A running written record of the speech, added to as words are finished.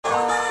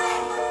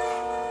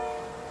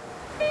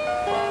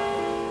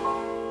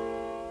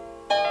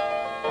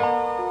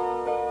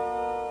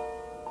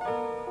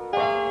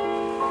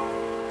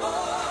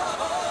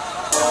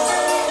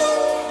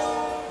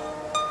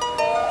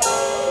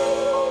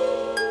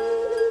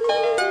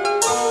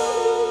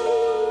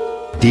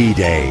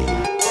D-Day.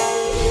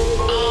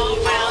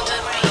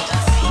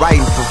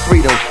 Writing for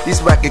freedom.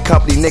 These record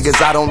company niggas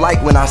I don't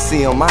like when I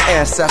see them. My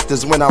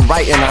ancestors, when I'm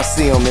writing, I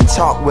see them and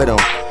talk with them.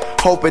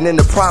 Hoping in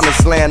the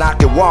promised land I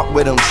can walk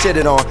with them,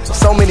 shitted on.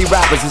 So many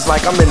rappers, it's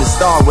like I'm in the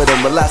star with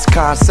them. But less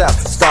concept,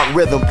 start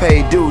rhythm,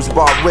 pay dues,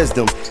 bought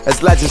wisdom.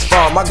 As legends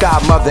fall, my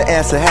godmother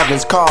answer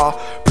heaven's call.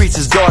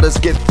 Preachers' daughters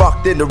get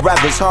fucked in the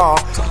reverend's hall.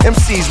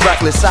 MC's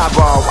reckless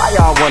eyeball, why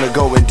y'all wanna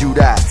go and do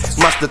that?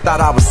 Must've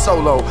thought I was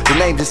solo, the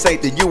name just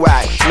ain't the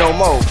U-Act, no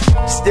more.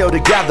 Still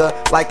together,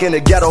 like in a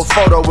ghetto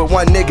photo with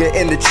one nigga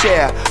in the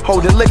chair,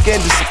 holding liquor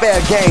and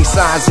despair, gang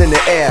signs in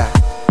the air.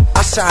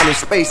 I shine in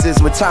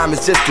spaces where time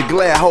is just a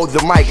glare, hold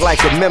the mic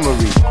like a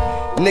memory.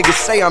 Niggas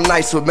say I'm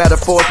nice with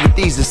metaphors, but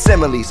these are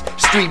similes.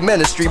 Street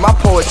ministry, my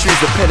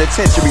poetry's a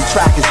penitentiary.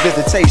 Track is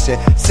visitation,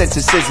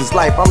 sentences is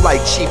life. I'm like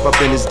Chief up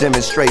in this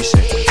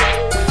demonstration.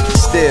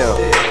 Still,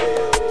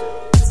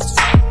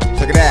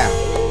 check it out.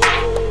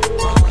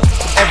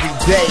 Every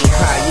day,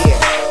 yeah.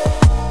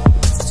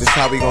 This is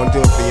how we gonna do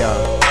it for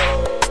y'all.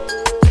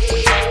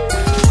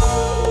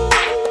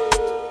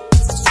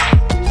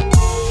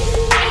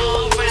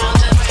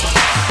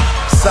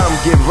 Some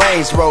get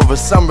Range Rover,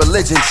 some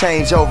religion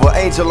change over.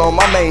 Angel on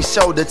my main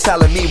shoulder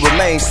telling me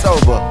remain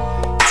sober.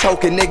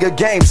 Token nigga,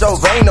 game's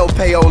over, ain't no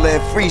payola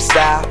in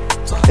freestyle.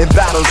 In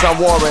battles I'm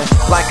warring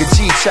like a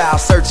G-child,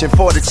 searching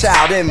for the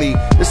child in me.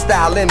 The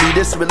style in me,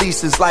 this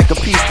release is like a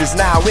piece that's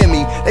now in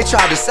me. They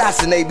tried to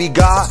assassinate me,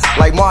 God,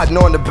 like Martin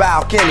on the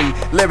balcony.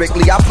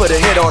 Lyrically, I put a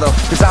hit on them,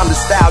 cause I'm the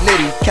style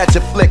nitty. Catch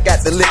a flick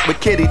at the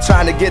liquid kitty,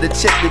 trying to get a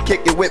chick to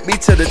kick it with me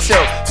to the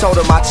tilt. Told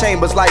her my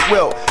chambers like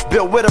Wilt,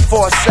 built with her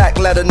for a sec,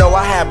 let her know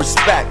I had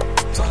respect.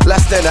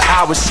 Less than an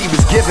hour she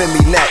was giving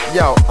me neck,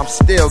 yo, I'm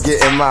still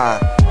getting mine.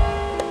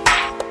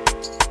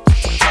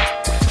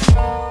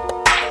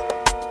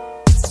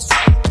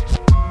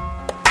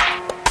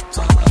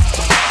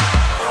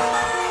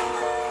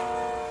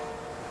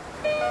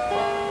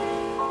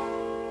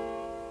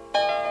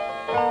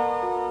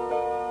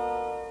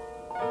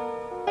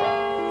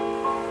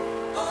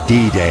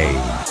 D-Day.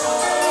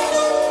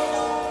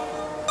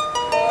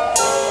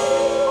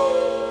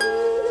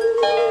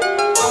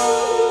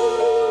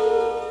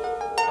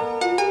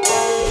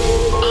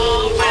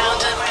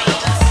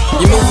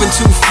 You're moving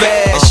too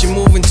fast, you're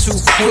moving too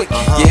quick.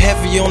 You're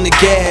heavy on the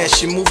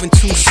gas, you're moving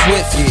too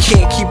swift. You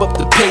can't keep up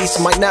the pace,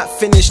 might not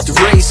finish the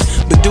race,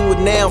 but do it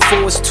now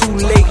before it's too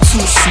late to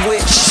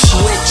switch.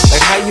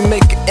 Like how you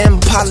make an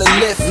Impala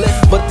lift,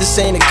 but this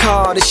ain't a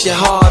car, this your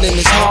heart and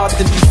it's hard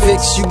to be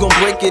fixed. You gon'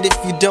 break it if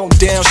you don't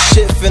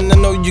downshift, and I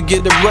know you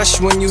get a rush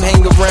when you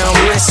hang around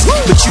risk,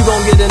 but you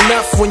don't get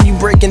enough when you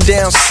breaking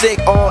down sick.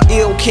 All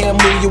ill,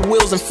 can't move your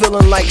wheels and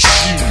feeling like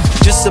shit.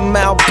 Just a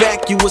mile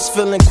back, you was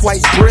feeling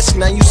quite brisk.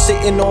 Now you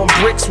sitting on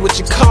bricks with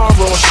your car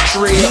on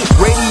straight.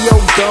 Radio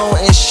gone,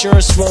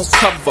 insurance won't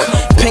cover.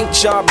 Paint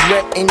job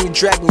wreck and you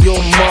dragging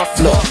your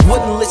muffler.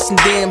 Wouldn't listen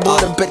then,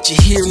 but I bet you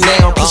here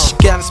now. Plus you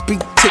gotta speak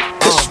to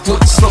this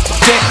what's up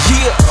down.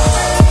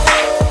 Yeah.